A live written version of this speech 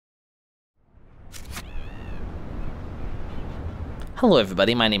Hello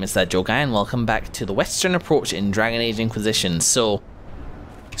everybody, my name is That Joe Guy and welcome back to the Western Approach in Dragon Age Inquisition. So,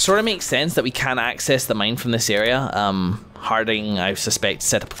 sort of makes sense that we can't access the mine from this area. Harding, I suspect,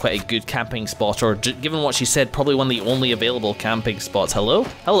 set up quite a good camping spot, or given what she said, probably one of the only available camping spots. Hello?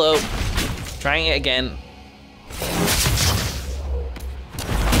 Hello? Trying it again.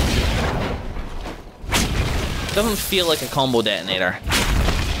 Doesn't feel like a combo detonator.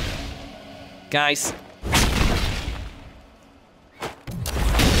 Guys.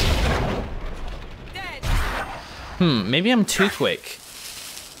 Maybe I'm too quick.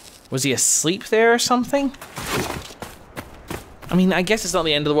 Was he asleep there or something? I mean, I guess it's not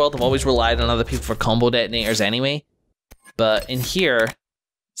the end of the world. I've always relied on other people for combo detonators anyway. But in here, let's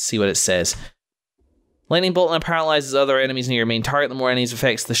see what it says. Lightning bolt now paralyzes other enemies near your main target. The more enemies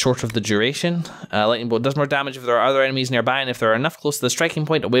affects, the shorter of the duration. Lightning bolt does more damage if there are other enemies nearby, and if there are enough close to the striking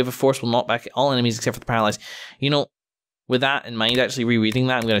point, a wave of force will knock back all enemies except for the paralyzed. You know, with that in mind, actually rereading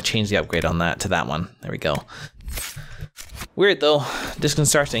that, I'm going to change the upgrade on that to that one. There we go. Weird though,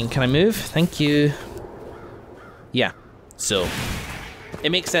 disconcerting. Can I move? Thank you. Yeah, so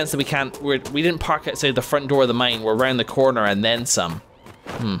it makes sense that we didn't park outside the front door of the mine. We're around the corner and then some.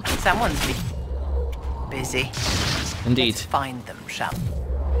 Someone's busy. Indeed. Let's find them, shall we?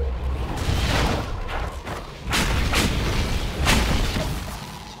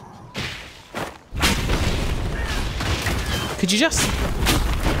 Could you just...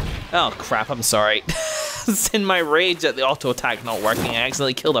 Oh crap, I'm sorry. In my rage at the auto attack not working, I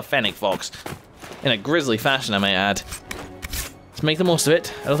accidentally killed a fennec fox. In a grisly fashion, I might add. Let's make the most of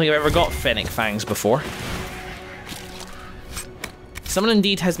it. I don't think I've ever got fennec fangs before. Someone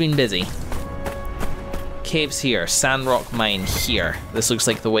indeed has been busy. Caves here, sandrock mine here. This looks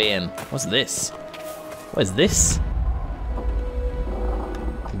like the way in. What's this? What is this?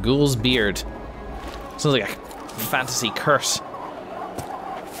 Ghoul's beard. Sounds like a fantasy curse.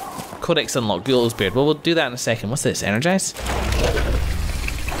 Codex unlocked, Ghoul's beard. Well, we'll do that in a second. What's this? Energize?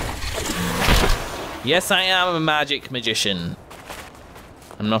 Yes, I am a magic magician.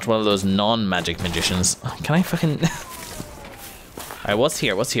 I'm not one of those non-magic magicians. Can I fucking... Alright, what's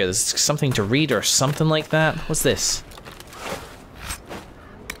here? What's here? There's something to read or something like that. What's this?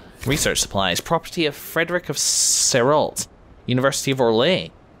 Research supplies. Property of Frederick of Seralt. University of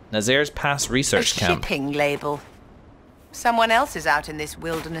Orlais. Nazir's Pass Research Camp. A shipping label. Someone else is out in this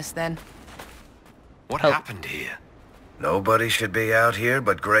wilderness then. What happened here? Nobody should be out here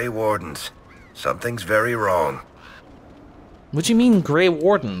but Grey Wardens. Something's very wrong. What do you mean Grey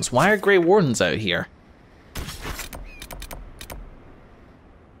Wardens? Why are Grey Wardens out here?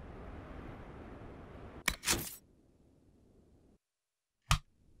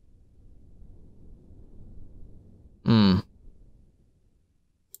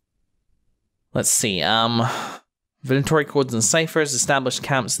 Let's see, inventory codes and ciphers, established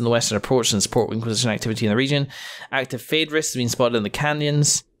camps in the Western Approach and support Inquisition activity in the region. Active fade risks have been spotted in the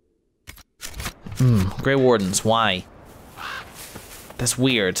canyons. Grey Wardens, why? That's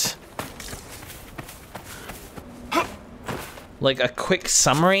weird. Like a quick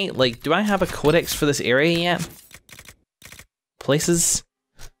summary? Like, do I have a codex for this area yet? Places?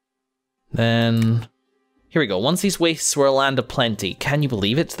 Then... Here we go. Once these wastes were a land of plenty. Can you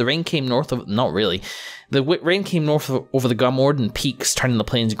believe it? The rain came north of... Not really. The rain came north over the Gomordan peaks, turning the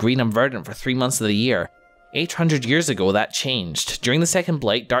plains green and verdant for 3 months of the year. 800 years ago, that changed. During the Second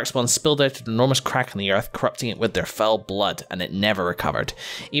Blight, Darkspawn spilled out an enormous crack in the earth, corrupting it with their foul blood, and it never recovered.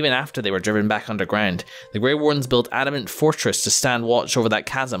 Even after they were driven back underground, the Grey Wardens built adamant fortress to stand watch over that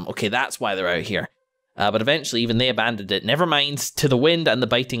chasm. Okay, that's why they're out here. But eventually, even they abandoned it. Never mind, to the wind and the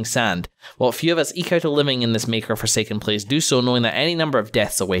biting sand. While few of us eke out a living in this maker-forsaken place, do so knowing that any number of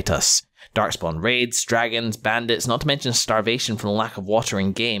deaths await us. Darkspawn raids, dragons, bandits, not to mention starvation from the lack of water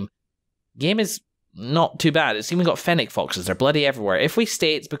and game. Game is not too bad. It's even got fennec foxes. They're bloody everywhere. If we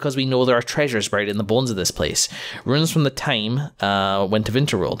stay, it's because we know there are treasures buried in the bones of this place. Ruins from the time when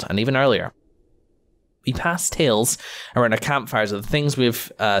Tevinter ruled, and even earlier. We pass tales around our campfires of the things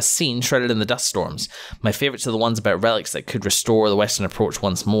we've seen shredded in the dust storms. My favourites are the ones about relics that could restore the Western Approach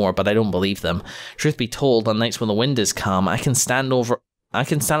once more, but I don't believe them. Truth be told, on nights when the wind is calm, I can stand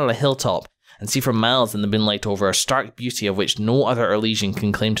on a hilltop and see for miles in the moonlight over a stark beauty of which no other Elysian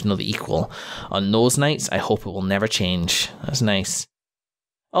can claim to know the equal. On those nights, I hope it will never change. That's nice.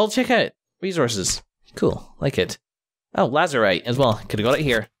 I'll check out resources. Cool, like it. Oh, lazurite as well. Could have got it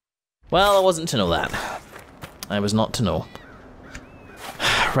here. Well, I wasn't to know that. I was not to know.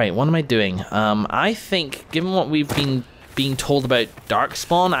 Right, what am I doing? I think, given what we've been being told about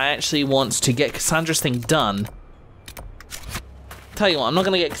Darkspawn, I actually want to get Cassandra's thing done tell you what, I'm not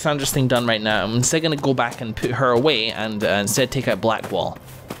going to get Cassandra's thing done right now. I'm instead going to go back and put her away and instead take out Blackwall.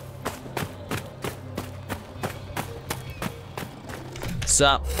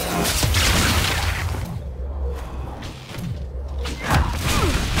 Sup?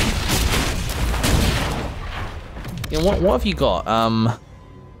 You know, what have you got?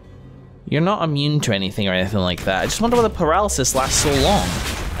 You're not immune to anything or anything like that. I just wonder why the paralysis lasts so long.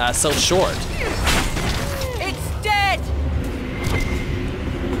 So short. It's dead!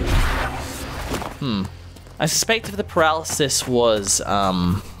 I suspect if the paralysis was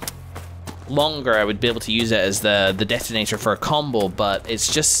longer, I would be able to use it as the detonator for a combo, but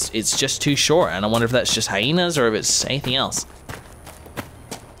it's just too short, and I wonder if that's just hyenas or if it's anything else.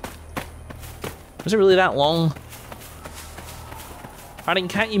 Was it really that long? Harding,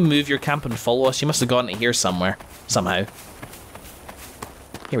 can't you move your camp and follow us? You must have gotten it here somewhere, somehow.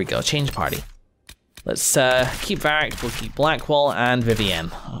 Here we go, change party. Let's keep Varric, we'll keep Blackwall and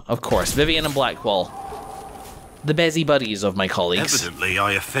Vivienne. Of course, Vivienne and Blackwall. The busy buddies of my colleagues. Evidently,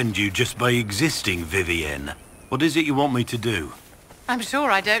 I offend you just by existing, Vivienne. What is it you want me to do? I'm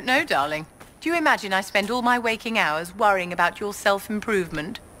sure I don't know, darling. Do you imagine I spend all my waking hours worrying about your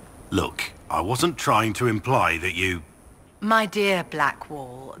self-improvement? Look, I wasn't trying to imply that you... My dear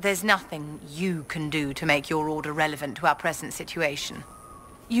Blackwall, there's nothing you can do to make your order relevant to our present situation.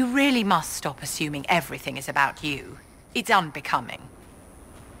 You really must stop assuming everything is about you. It's unbecoming.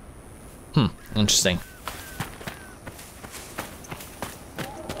 Interesting.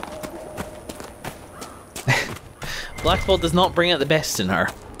 Blackwall does not bring out the best in her.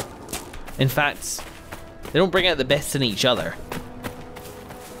 In fact, they don't bring out the best in each other.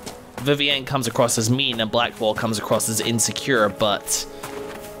 Vivienne comes across as mean and Blackwall comes across as insecure, but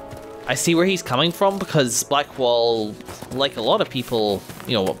I see where he's coming from, because Blackwall, like a lot of people,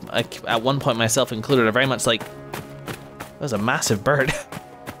 you know, at one point myself included, are very much like, that was a massive bird.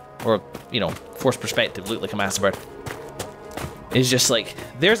 Or, you know, forced perspective, looked like a massive bird. It's just like,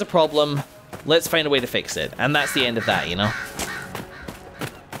 there's a problem, let's find a way to fix it. And that's the end of that, you know?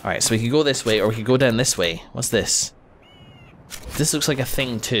 Alright, so we could go this way, or we could go down this way. What's this? This looks like a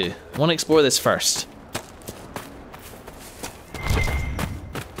thing too. I want to explore this first.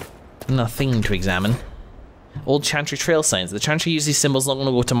 Nothing to examine. Old Chantry trail signs. The Chantry use these symbols long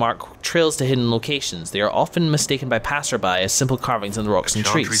ago to mark trails to hidden locations. They are often mistaken by passerby as simple carvings in the rocks and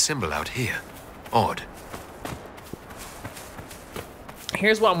trees. Chantry symbol out here. Odd.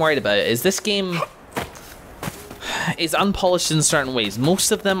 Here's what I'm worried about, is this game is unpolished in certain ways.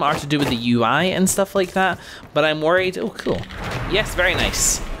 Most of them are to do with the UI and stuff like that, but I'm worried... Oh, cool. Yes, very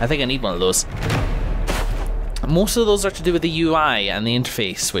nice. I think I need one of those. Most of those are to do with the UI and the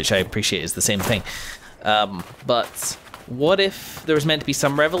interface, which I appreciate is the same thing. But what if there was meant to be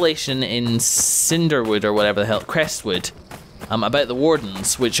some revelation in Cinderwood, or whatever the hell, Crestwood, about the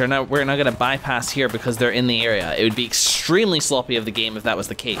Wardens, which are now we're now going to bypass here because they're in the area. It would be extremely sloppy of the game if that was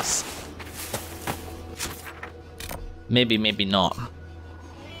the case. Maybe, maybe not.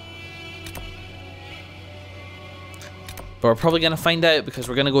 But we're probably going to find out, because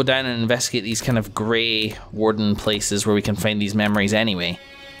we're going to go down and investigate these kind of grey warden places where we can find these memories anyway.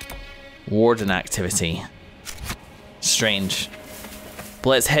 Warden activity. Strange. But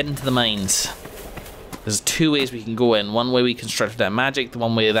let's head into the mines. There's two ways we can go in. One way we constructed that magic, the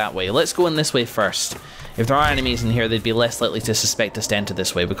one way that way. Let's go in this way first. If there are enemies in here, they'd be less likely to suspect us to enter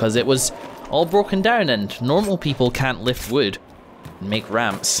this way, because it was all broken down and normal people can't lift wood and make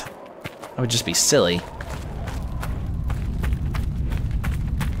ramps. That would just be silly.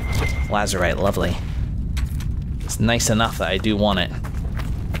 Lazurite, lovely. It's nice enough that I do want it.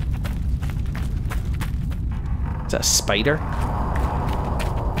 Is that a spider?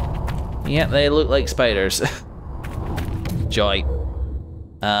 Yeah, they look like spiders. Joy.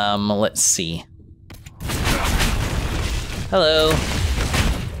 Let's see. Hello.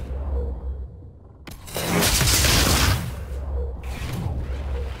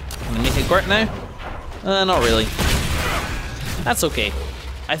 Can I make it work now? Not really. That's okay.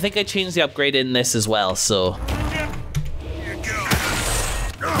 I think I changed the upgrade in this as well, so... There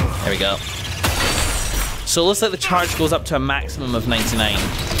we go. So it looks like the charge goes up to a maximum of 99.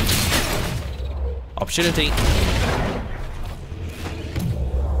 Opportunity.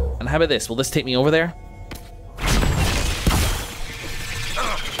 And how about this? Will this take me over there?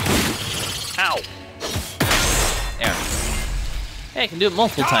 Ow! There. Hey, I can do it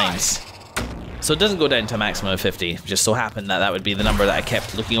multiple times. So it doesn't go down to a maximum of 50. It just so happened that that would be the number that I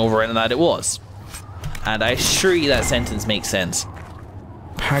kept looking over and that it was. And I assure you that sentence makes sense.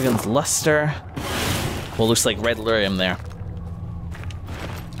 Paragon's Luster. Well, looks like red lyrium there.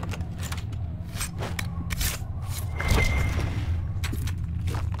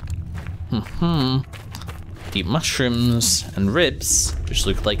 Deep mushrooms and ribs, which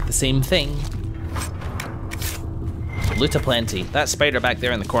look like the same thing. Loot aplenty. That spider back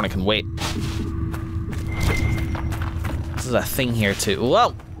there in the corner can wait. There's a thing here too.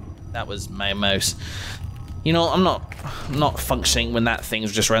 Whoa! That was my mouse. You know, I'm not functioning when that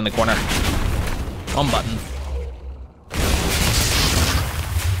thing's just around the corner. On button.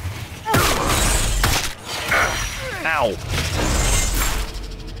 Ow.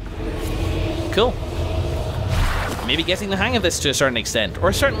 Cool. Maybe getting the hang of this to a certain extent,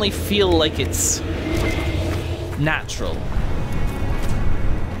 or certainly feel like it's natural.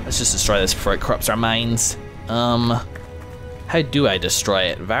 Let's just destroy this before it corrupts our minds. How do I destroy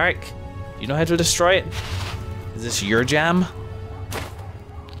it? Varric, do you know how to destroy it? Is this your jam?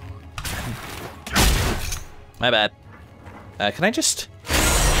 My bad. Can I just...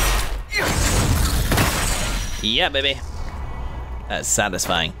 Yeah, baby. That's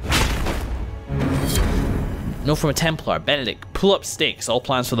satisfying. Note from a Templar. Benedict, pull up stakes. All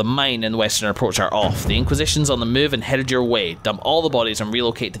plans for the mine in the western approach are off. The Inquisition's on the move and headed your way. Dump all the bodies and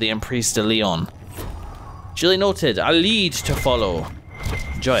relocate to the Emprise de Leon. Duly noted. A lead to follow.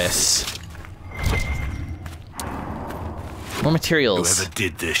 Joyous. More materials. Whoever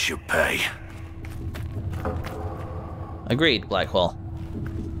did this should pay. Agreed, Blackwall.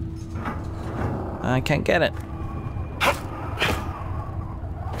 I can't get it.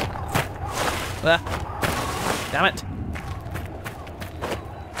 Damn it.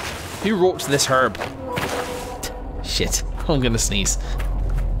 Who wrote this herb? Shit. I'm gonna sneeze.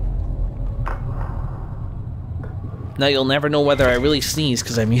 Now you'll never know whether I really sneeze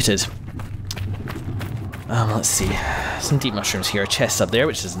because I'm muted. Let's see. Some deep mushrooms here. A chest up there,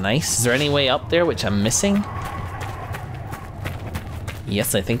 which is nice. Is there any way up there which I'm missing?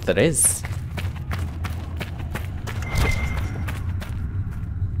 Yes, I think there is.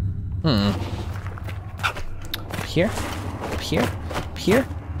 Up here? Up here? Up here?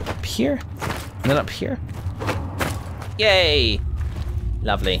 Up here? And then up here? Yay!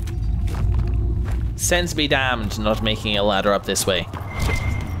 Lovely. Sense be damned not making a ladder up this way.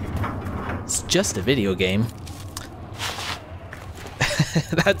 It's just a video game.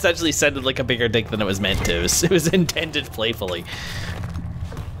 That's actually sounded like a bigger dick than it was meant to. It was intended playfully.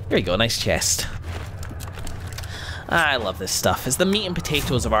 Here we go, nice chest. I love this stuff. It's the meat and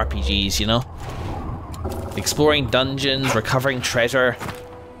potatoes of RPGs, you know? Exploring dungeons, recovering treasure.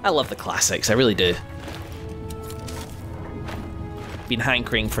 I love the classics, I really do. Been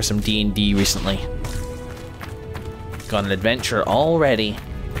hankering for some D&D recently. Got an adventure already.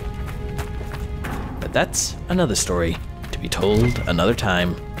 But that's another story to be told another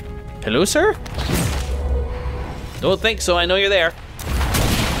time. Hello, sir? Don't think so, I know you're there.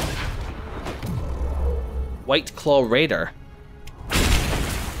 White Claw Raider.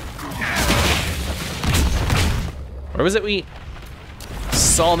 Where was it we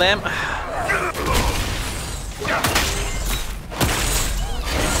saw them?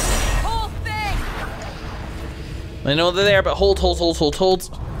 I know they're there, but hold. I'm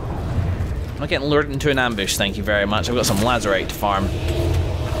not getting lured into an ambush, thank you very much. I've got some lazurite to farm.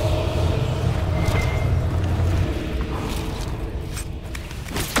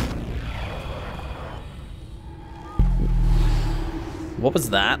 What was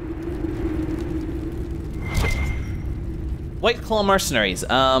that? White Claw Mercenaries.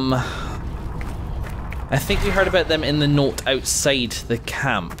 I think we heard about them in the note outside the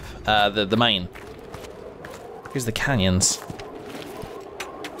camp, the mine. Here's the canyons.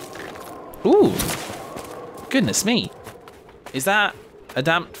 Ooh, goodness me. Is that a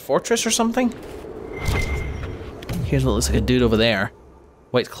damp fortress or something? Here's what looks like a dude over there.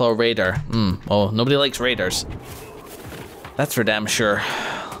 White Claw Raider. Oh, nobody likes raiders. That's for damn sure.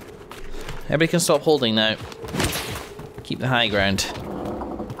 Everybody can stop holding now. Keep the high ground.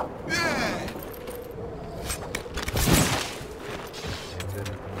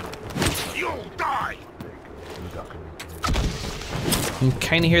 You'll die. I can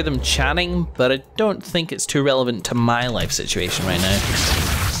kind of hear them chatting, but I don't think it's too relevant to my life situation right now.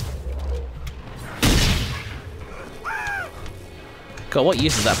 God, what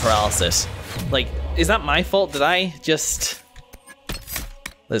use is that paralysis? Like, is that my fault? Did I just...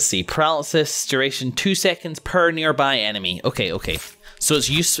 Let's see, paralysis duration 2 seconds per nearby enemy. Okay. So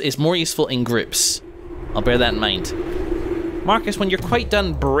it's more useful in groups. I'll bear that in mind. Marcus, when you're quite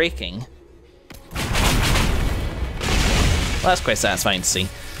done breaking... Well, that's quite satisfying to see.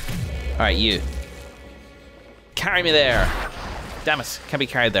 Alright, you. Carry me there. Damn it, can't be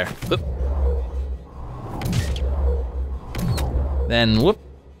carried there. Whoop. Then whoop.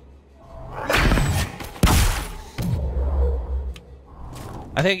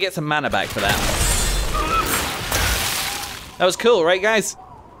 I think I get some mana back for that. That was cool, right, guys?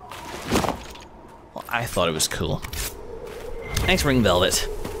 Well, I thought it was cool. Nice ring velvet.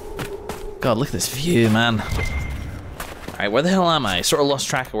 God, look at this view, man. Alright, where the hell am I? Sort of lost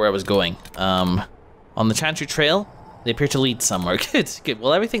track of where I was going. On the Chantry Trail, they appear to lead somewhere. Good, good.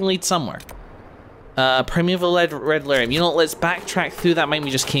 Well, everything leads somewhere. Primeval Red Lyrium. You know what, let's backtrack through that mine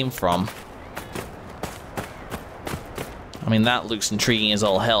we just came from. I mean, that looks intriguing as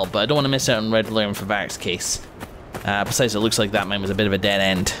all hell, but I don't want to miss out on Red Lyrium for Varric's case. Besides, it looks like that mine was a bit of a dead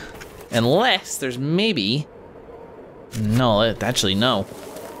end. Unless there's maybe... No, actually, no.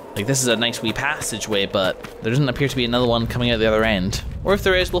 Like, this is a nice wee passageway, but there doesn't appear to be another one coming out the other end. Or if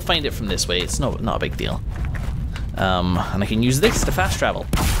there is, we'll find it from this way. It's not a big deal. And I can use this to fast travel.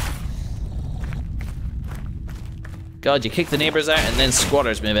 God, you kick the neighbors out and then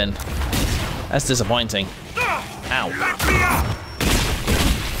squatters move in. That's disappointing. Ow.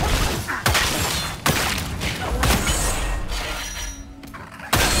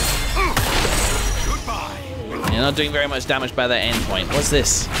 You're not doing very much damage by that end point. What's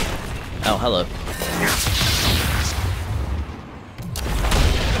this? Oh, hello.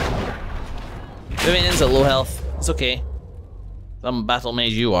 Vivian's at low health. It's okay. Some battle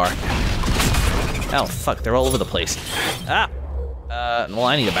mage you are. Oh, fuck, they're all over the place. Ah! Well,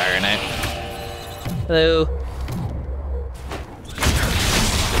 I need a barrier now. Hello.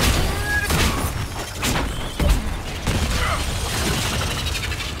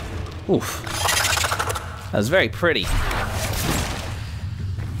 Oof. That was very pretty.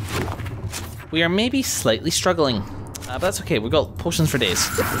 We are maybe slightly struggling, but that's okay. We've got potions for days.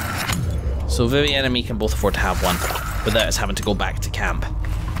 So Vivian and me can both afford to have one, without us having to go back to camp.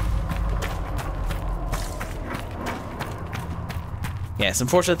 Yes,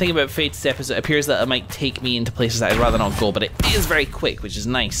 unfortunate thing about Fade Step is it appears that it might take me into places that I'd rather not go, but it is very quick, which is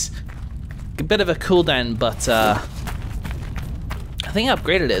nice. A bit of a cooldown, but I think I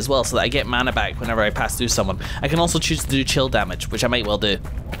upgraded it as well so that I get mana back whenever I pass through someone. I can also choose to do chill damage, which I might well do.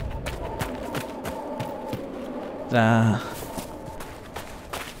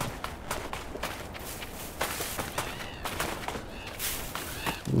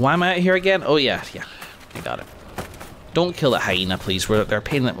 Why am I out here again? Oh yeah, I got it. Don't kill that hyena, please. They're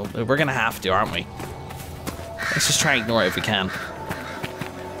paying that. We're gonna have to, aren't we? Let's just try and ignore it if we can.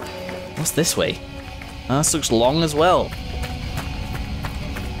 What's this way? This looks long as well.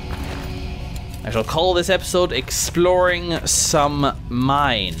 I shall call this episode Exploring Some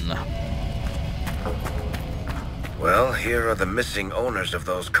Mine. Well, here are the missing owners of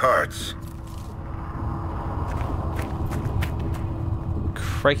those carts.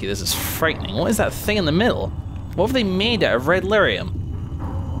 Crikey, this is frightening. What is that thing in the middle? What have they made out of red lyrium?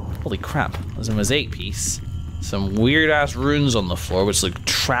 Holy crap, there's a mosaic piece. Some weird-ass runes on the floor, which look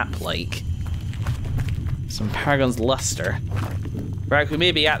trap-like. Some Paragon's Luster. Right, we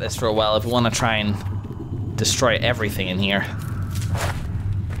may be at this for a while if we want to try and destroy everything in here.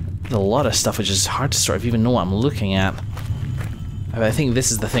 There's a lot of stuff which is hard to sort of even know what I'm looking at. I think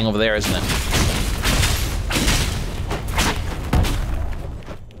this is the thing over there, isn't it?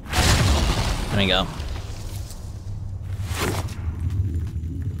 There we go.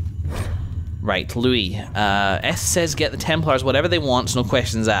 Right, Louis. S says get the Templars whatever they want, no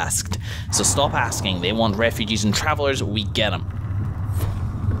questions asked. So stop asking. They want refugees and travelers, we get them.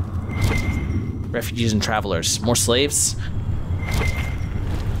 Refugees and travelers. More slaves?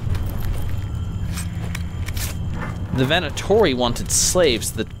 The Venatori wanted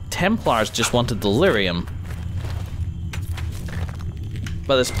slaves, the Templars just wanted delirium.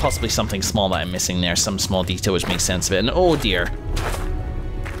 But there's possibly something small that I'm missing there, some small detail which makes sense of it. And oh dear.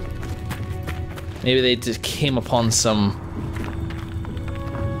 Maybe they just came upon some...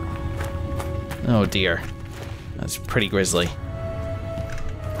 Oh dear. That's pretty grisly.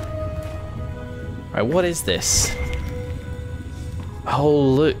 Alright, what is this? Oh,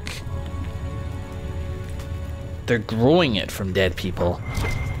 look. They're growing it from dead people.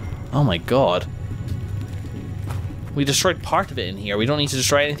 Oh my god. We destroyed part of it in here. We don't need to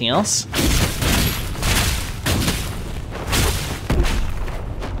destroy anything else?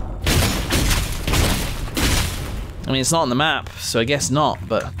 I mean, it's not on the map, so I guess not,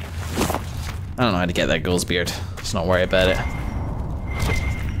 but... I don't know how to get that ghoul's beard. Let's not worry about it.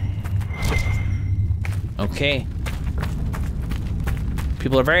 Okay.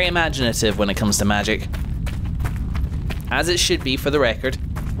 People are very imaginative when it comes to magic. As it should be, for the record.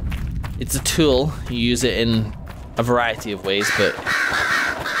 It's a tool. You use it in a variety of ways, but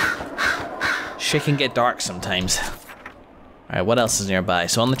shit can get dark sometimes. Alright, what else is nearby?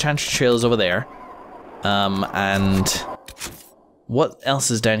 So on the Chantry Trail is over there. And What else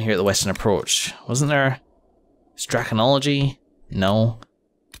is down here at the western approach? Wasn't there... Draconology? No.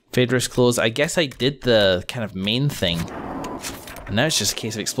 Phaedrus clothes. I guess I did the kind of main thing. And now it's just a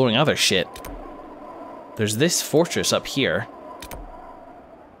case of exploring other shit. There's this fortress up here,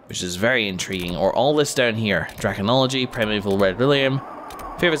 which is very intriguing. Or all this down here. Draconology, Primeval Red William,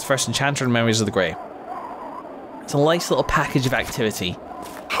 Favorites First Enchanter, and Memories of the Grey. It's a nice little package of activity.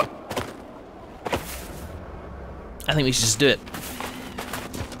 I think we should just do it.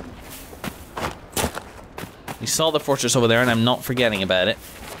 We saw the fortress over there and I'm not forgetting about it.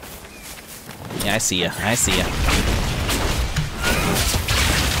 Yeah, I see ya. I see ya.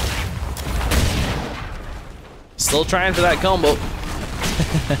 Still trying for that combo.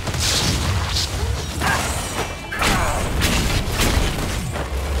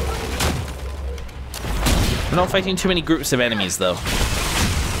 We're not fighting too many groups of enemies though.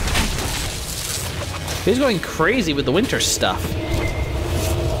 He's going crazy with the winter stuff.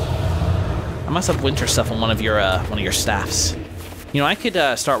 I must have winter stuff on one of your staffs. You know, I could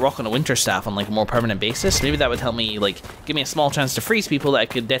start rocking a winter staff on like a more permanent basis. Maybe that would help me, like, give me a small chance to freeze people that I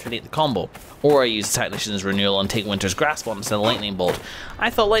could detonate the combo. Or I use Technician's Renewal and take Winter's Grasp on instead of Lightning Bolt. I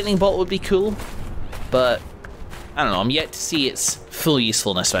thought Lightning Bolt would be cool, but I don't know. I'm yet to see its full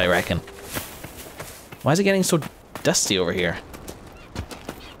usefulness, I reckon. Why is it getting so dusty over here?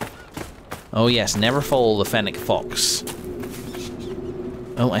 Oh yes, never follow the Fennec Fox.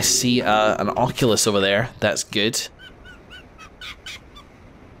 Oh, I see an Oculus over there. That's good.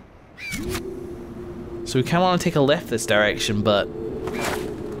 So we kind of want to take a left this direction, but...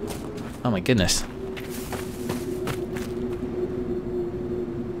 Oh my goodness.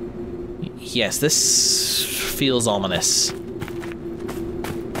 Yes, this feels ominous.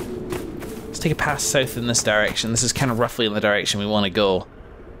 Let's take a pass south in this direction. This is kind of roughly in the direction we want to go.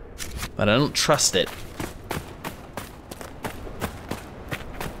 But I don't trust it.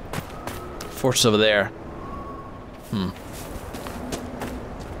 Fortress over there.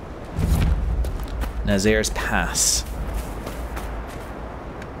 Nazir's Pass.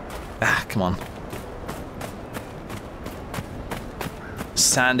 Ah, come on.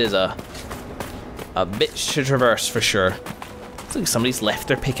 Sand is a bitch to traverse for sure. Looks like somebody's left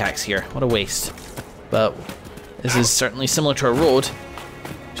their pickaxe here. What a waste. But this is certainly similar to a road.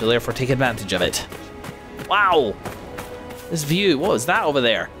 So therefore take advantage of it. Wow! This view, what was that over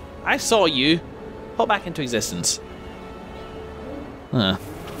there? I saw you. Pop back into existence. Huh.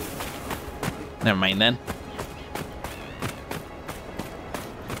 Never mind then.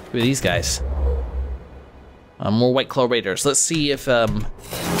 Who are these guys? More White Claw Raiders. Let's see if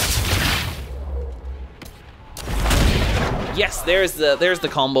yes, there's the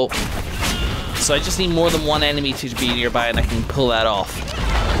combo. So I just need more than one enemy to be nearby and I can pull that off.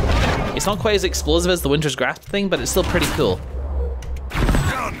 It's not quite as explosive as the Winter's Grasp thing, but it's still pretty cool.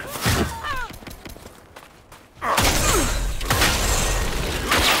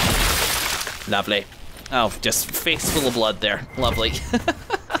 Lovely. Oh, just face full of blood there. Lovely.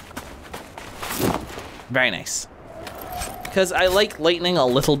 Very nice. Because I like lightning a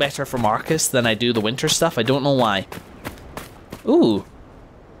little better for Markus than I do the winter stuff. I don't know why. Ooh.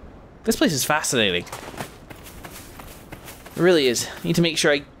 This place is fascinating. It really is. I need to make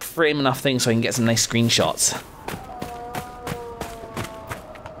sure I frame enough things so I can get some nice screenshots.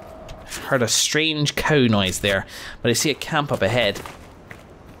 Heard a strange cow noise there, but I see a camp up ahead.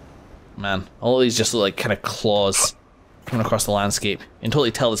 Man, all of these just look like kind of claws coming across the landscape. You can totally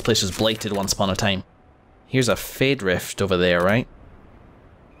tell this place was blighted once upon a time. Here's a Fade Rift over there, right?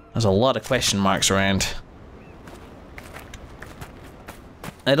 There's a lot of question marks around.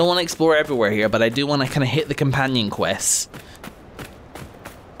 I don't want to explore everywhere here, but I do want to kind of hit the companion quests.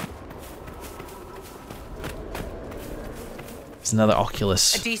 There's another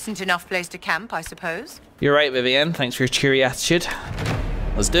Oculus. A decent enough place to camp, I suppose. You're right, Vivienne. Thanks for your cheery attitude.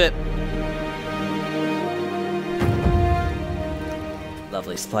 Let's do it.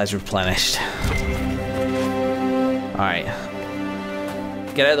 Lovely, supplies replenished. Alright.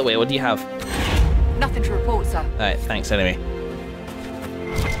 Get out of the way, what do you have? Nothing to report, sir. Alright, thanks anyway.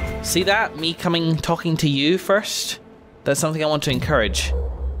 See that? Me talking to you first? That's something I want to encourage.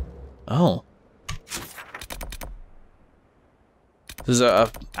 Oh. There's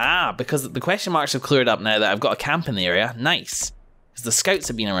because the question marks have cleared up now that I've got a camp in the area. Nice. Because the scouts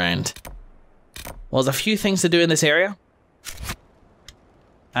have been around. Well, there's a few things to do in this area.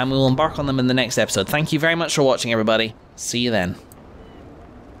 And we will embark on them in the next episode. Thank you very much for watching, everybody. See you then.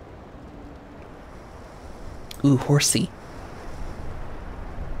 Ooh, horsey.